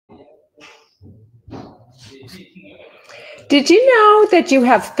Did you know that you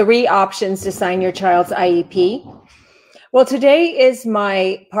have 3 options to sign your child's IEP? Well, today is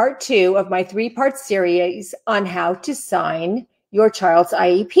my part 2 of my 3-part series on how to sign your child's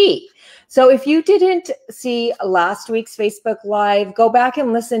IEP. So if you didn't see last week's Facebook Live, go back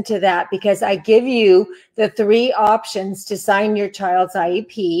and listen to that because I give you the 3 options to sign your child's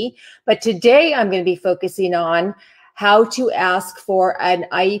IEP. But today I'm going to be focusing on how to ask for an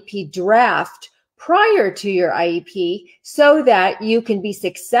IEP draft prior to your IEP so that you can be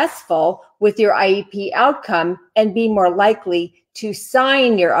successful with your IEP outcome and be more likely to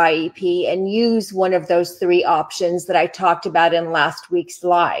sign your IEP and use one of those 3 options that I talked about in last week's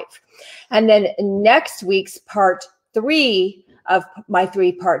live. And then next week's part 3 of my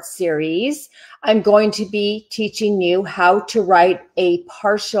 3-part series, I'm going to be teaching you how to write a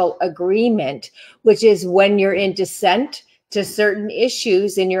partial agreement, which is when you're in dissent to certain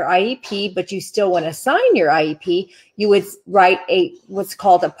issues in your IEP, but you still want to sign your IEP, you would write what's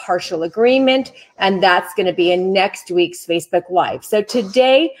called a partial agreement, and that's going to be in next week's Facebook Live. So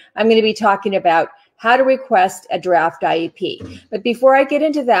today I'm going to be talking about how to request a draft IEP. But before I get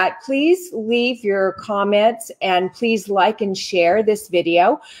into that, please leave your comments and please like and share this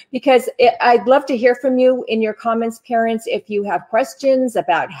video because I'd love to hear from you in your comments, parents, if you have questions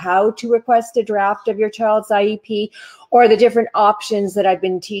about how to request a draft of your child's IEP or the different options that I've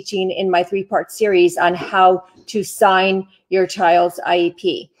been teaching in my 3-part series on how to sign your child's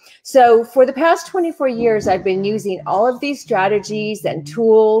IEP. So for the past 24 years, I've been using all of these strategies and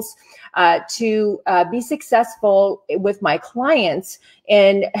tools to be successful with my clients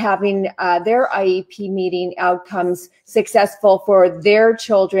in having their IEP meeting outcomes successful for their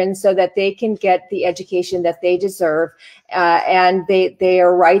children so that they can get the education that they deserve and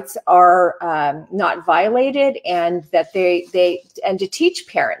their rights are not violated and that and to teach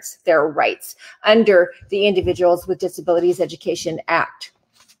parents their rights under the Individuals with Disabilities Education Act.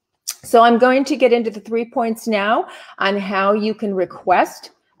 So I'm going to get into the 3 points now on how you can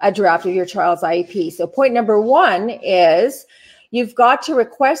request a draft of your child's IEP. So point number 1 is you've got to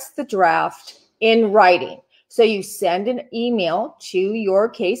request the draft in writing. So you send an email to your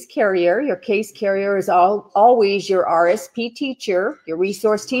case carrier. Your case carrier is always your RSP teacher, your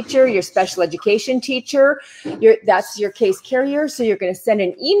resource teacher, your special education teacher. That's your case carrier. So you're going to send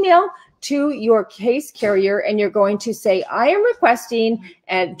an email to your case carrier and you're going to say, I am requesting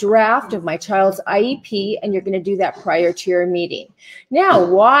a draft of my child's IEP, and you're going to do that prior to your meeting. Now,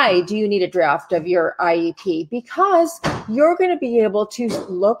 why do you need a draft of your IEP? Because you're going to be able to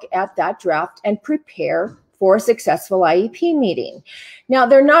look at that draft and prepare for a successful IEP meeting. Now,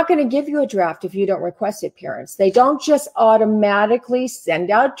 they're not going to give you a draft if you don't request it, parents. They don't just automatically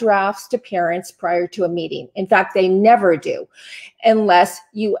send out drafts to parents prior to a meeting. In fact, they never do unless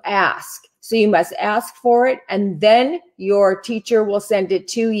you ask. So you must ask for it, and then your teacher will send it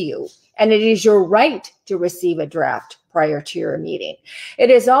to you. And it is your right to receive a draft prior to your meeting. It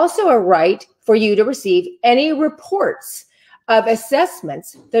is also a right for you to receive any reports of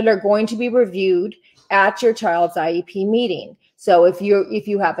assessments that are going to be reviewed at your child's IEP meeting. So if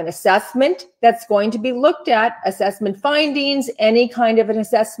you have an assessment that's going to be looked at, assessment findings, any kind of an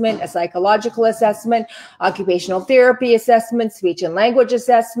assessment, a psychological assessment, occupational therapy assessment, speech and language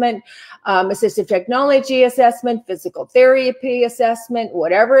assessment, assistive technology assessment, physical therapy assessment,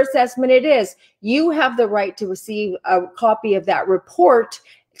 whatever assessment it is, you have the right to receive a copy of that report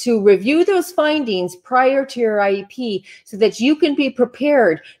to review those findings prior to your IEP so that you can be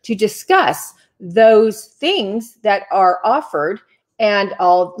prepared to discuss those things that are offered, and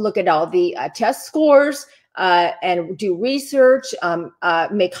I'll look at all the test scores and do research,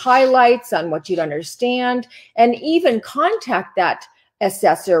 make highlights on what you'd understand, and even contact that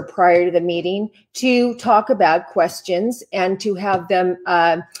assessor prior to the meeting to talk about questions and to have them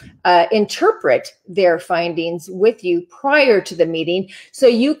interpret their findings with you prior to the meeting so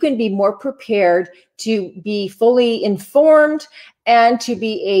you can be more prepared to be fully informed and to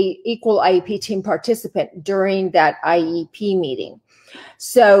be an equal IEP team participant during that IEP meeting.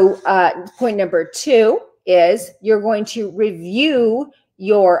 So point number 2 is you're going to review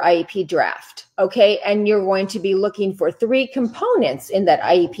your IEP draft, okay? And you're going to be looking for 3 components in that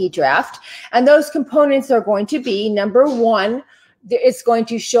IEP draft. And those components are going to be, number 1, it's going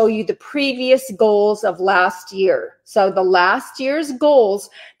to show you the previous goals of last year. So the last year's goals,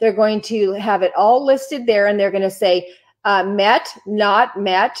 they're going to have it all listed there, and they're going to say, met, not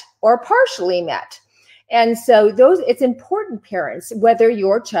met, or partially met. And so it's important, parents, whether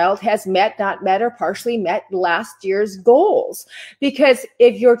your child has met, not met, or partially met last year's goals. Because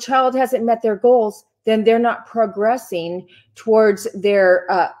if your child hasn't met their goals, then they're not progressing towards their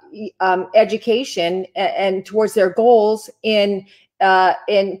education and towards their goals in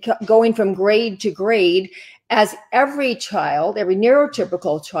going from grade to grade, as every child, every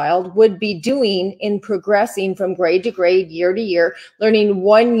neurotypical child would be doing in progressing from grade to grade, year to year, learning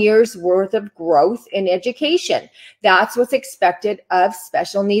 1 year's worth of growth in education. That's what's expected of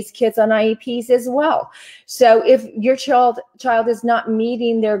special needs kids on IEPs as well. So if your child is not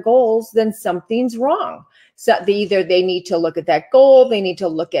meeting their goals, then something's wrong. So either they need to look at that goal, they need to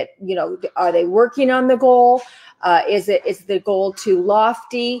look at, are they working on the goal? Is the goal too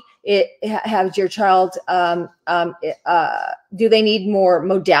lofty? Has your child, do they need more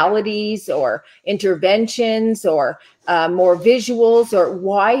modalities or interventions or more visuals, or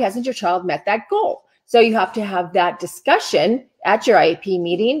why hasn't your child met that goal? So you have to have that discussion at your IEP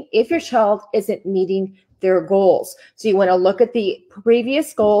meeting if your child isn't meeting their goals. So you want to look at the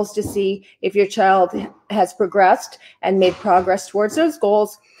previous goals to see if your child has progressed and made progress towards those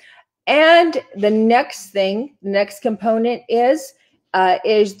goals. And the next component is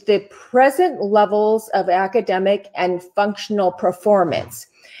the present levels of academic and functional performance.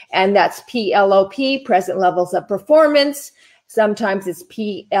 And that's PLOP, present levels of performance. Sometimes it's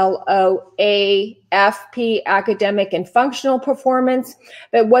PLOAFP, academic and functional performance.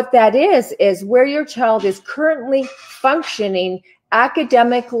 But what that is where your child is currently functioning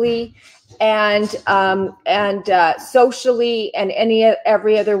academically and socially and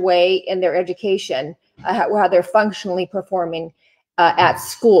every other way in their education, how they're functionally performing at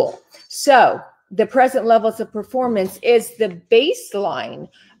school. So the present levels of performance is the baseline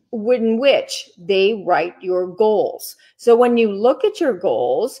in which they write your goals. So when you look at your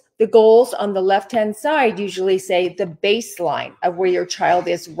goals, the goals on the left-hand side usually say the baseline of where your child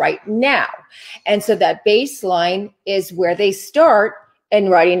is right now. And so that baseline is where they start in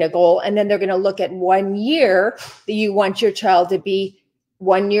writing a goal. And then they're going to look at 1 year that you want your child to be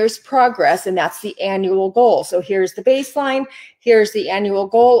 1 year's progress, and that's the annual goal. So here's the baseline, here's the annual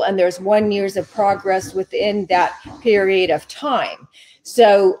goal, and there's 1 year's of progress within that period of time.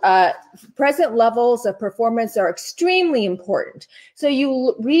 So present levels of performance are extremely important. So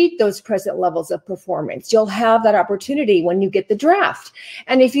you read those present levels of performance. You'll have that opportunity when you get the draft.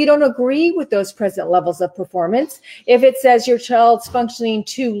 And if you don't agree with those present levels of performance, if it says your child's functioning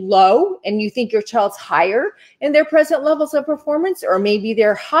too low and you think your child's higher in their present levels of performance, or maybe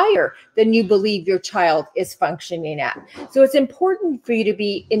they're higher than you believe your child is functioning at. So it's important for you to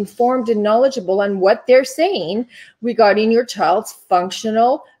be informed and knowledgeable on what they're saying regarding your child's functional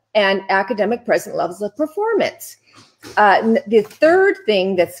and academic present levels of performance. The third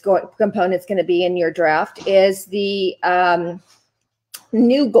thing component's going to be in your draft is the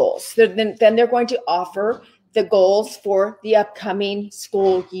new goals. Then they're going to offer the goals for the upcoming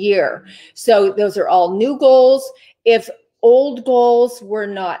school year. So those are all new goals. If old goals were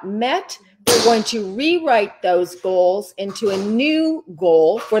not met, we're going to rewrite those goals into a new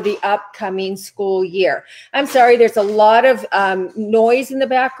goal for the upcoming school year. I'm sorry, there's a lot of noise in the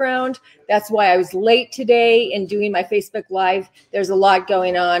background. That's why I was late today in doing my Facebook Live. There's a lot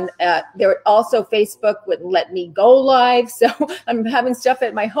going on. Also, Facebook wouldn't let me go live. So I'm having stuff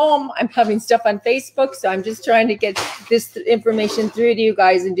at my home. I'm having stuff on Facebook. So I'm just trying to get this information through to you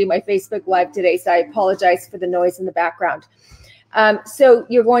guys and do my Facebook Live today. So I apologize for the noise in the background. So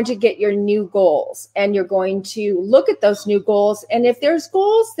you're going to get your new goals, and you're going to look at those new goals. And if there's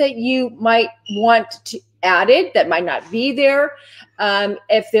goals that you might want to added that might not be there,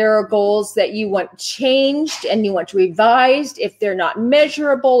 if there are goals that you want changed and you want revised, if they're not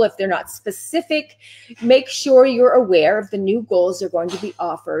measurable, if they're not specific, make sure you're aware of the new goals that are going to be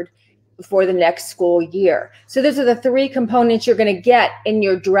offered for the next school year. So those are the three components you're going to get in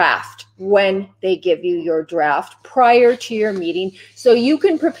your draft when they give you your draft prior to your meeting, so you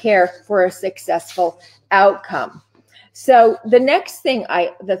can prepare for a successful outcome. So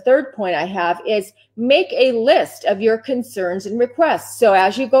the third point I have is make a list of your concerns and requests. So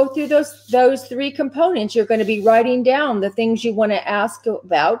as you go through those three components, you're going to be writing down the things you want to ask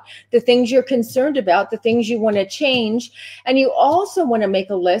about, the things you're concerned about, the things you want to change. And you also want to make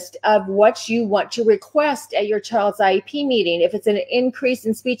a list of what you want to request at your child's IEP meeting. If it's an increase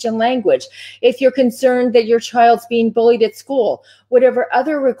in speech and language, if you're concerned that your child's being bullied at school, whatever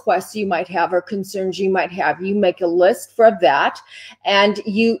other requests you might have or concerns you might have, you make a list for that. And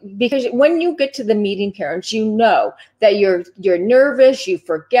because when you get to the meeting, parents, you know that you're nervous, you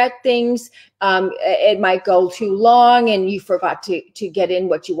forget things. It might go too long and you forgot to get in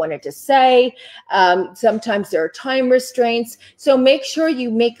what you wanted to say. Sometimes there are time restraints. So make sure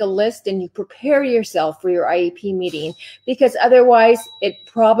you make a list and you prepare yourself for your IEP meeting, because otherwise it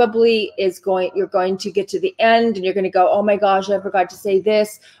probably you're going to get to the end and you're going to go, oh my gosh, I forgot to say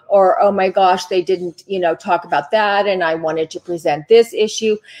this, or oh my gosh, they didn't, talk about that and I wanted to present this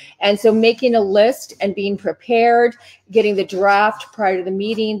issue. And so making a list and being prepared, getting the draft prior to the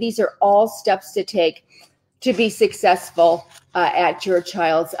meeting, these are all steps to take to be successful at your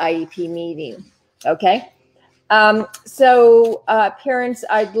child's IEP meeting. Okay. Parents,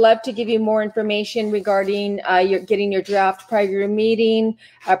 I'd love to give you more information regarding getting your draft prior to your meeting,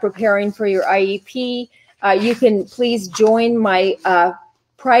 preparing for your IEP. You can please join my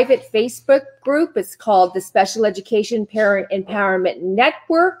private Facebook group. It's called the Special Education Parent Empowerment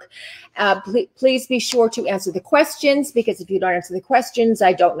Network. Please be sure to answer the questions, because if you don't answer the questions,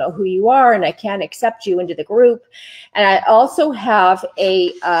 I don't know who you are and I can't accept you into the group. And I also have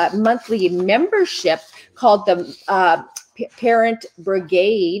a monthly membership called the Parent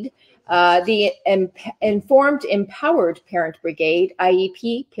Brigade, the Informed Empowered Parent Brigade,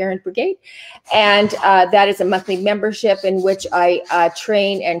 IEP Parent Brigade. And that is a monthly membership in which I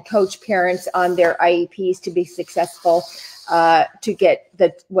train and coach parents on their IEPs to be successful, to get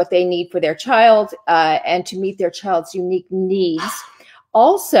what they need for their child and to meet their child's unique needs.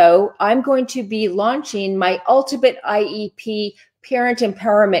 Also, I'm going to be launching my Ultimate IEP Parent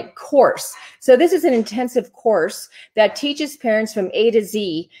Empowerment course. So this is an intensive course that teaches parents from A to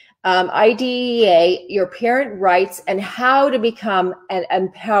Z, IDEA, your parent rights, and how to become an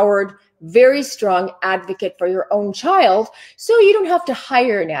empowered, very strong advocate for your own child, so you don't have to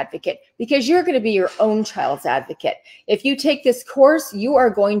hire an advocate, because you're going to be your own child's advocate. If you take this course, you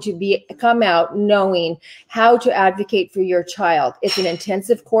are going to come out knowing how to advocate for your child. It's an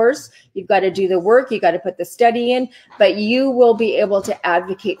intensive course. You've got to do the work. You got to put the study in, but you will be able to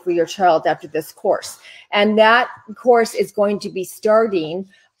advocate for your child after this course. And that course is going to be starting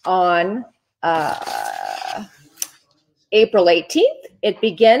on April 18th. It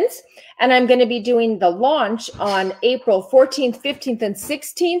begins. And I'm going to be doing the launch on April 14th, 15th, and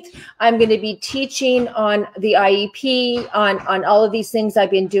 16th. I'm going to be teaching on the IEP, on all of these things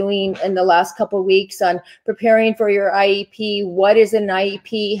I've been doing in the last couple of weeks, on preparing for your IEP, what is an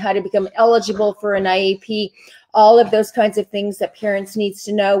IEP, how to become eligible for an IEP, all of those kinds of things that parents need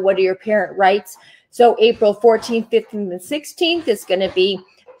to know. What are your parent rights? So April 14th, 15th, and 16th is going to be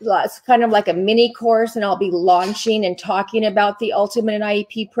it's kind of like a mini course, and I'll be launching and talking about the Ultimate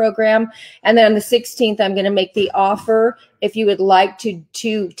IEP program. And then on the 16th, I'm going to make the offer if you would like to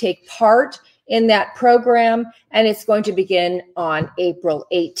take part in that program. And it's going to begin on April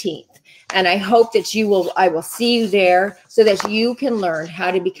 18th. And I hope that I will see you there so that you can learn how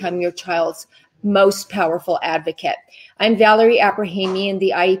to become your child's most powerful advocate. I'm Valerie Abrahamian,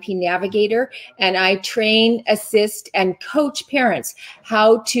 the IEP Navigator, and I train, assist, and coach parents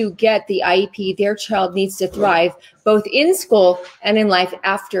how to get the IEP their child needs to thrive, both in school and in life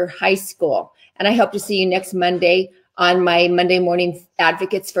after high school. And I hope to see you next Monday on my Monday Morning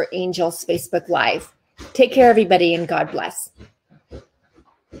Advocates for Angels Facebook Live. Take care, everybody, and God bless.